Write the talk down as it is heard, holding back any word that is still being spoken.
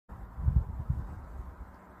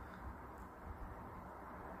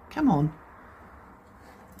Come on.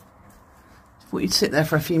 Thought you'd sit there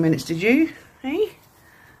for a few minutes, did you? Hey?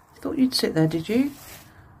 Thought you'd sit there, did you?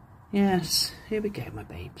 Yes. Here we go, my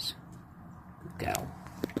babes. Good girl.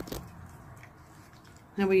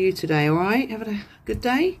 How are you today? All right? Having a good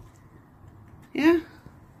day? Yeah?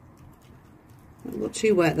 Not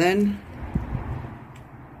too wet then.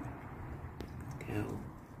 Go.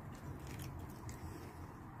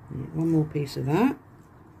 One more piece of that.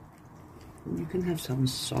 And you can have some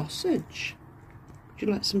sausage. Would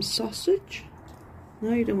you like some sausage?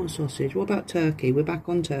 No, you don't want sausage. What about turkey? We're back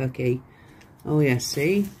on turkey. Oh yes,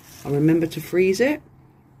 see? I'll remember to freeze it.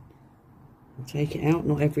 I'll take it out,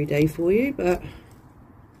 not every day for you, but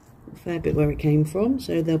a fair bit where it came from,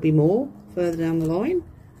 so there'll be more further down the line.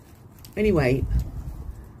 Anyway,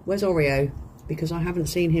 where's Oreo? Because I haven't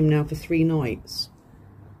seen him now for 3 nights.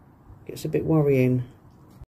 It's a bit worrying.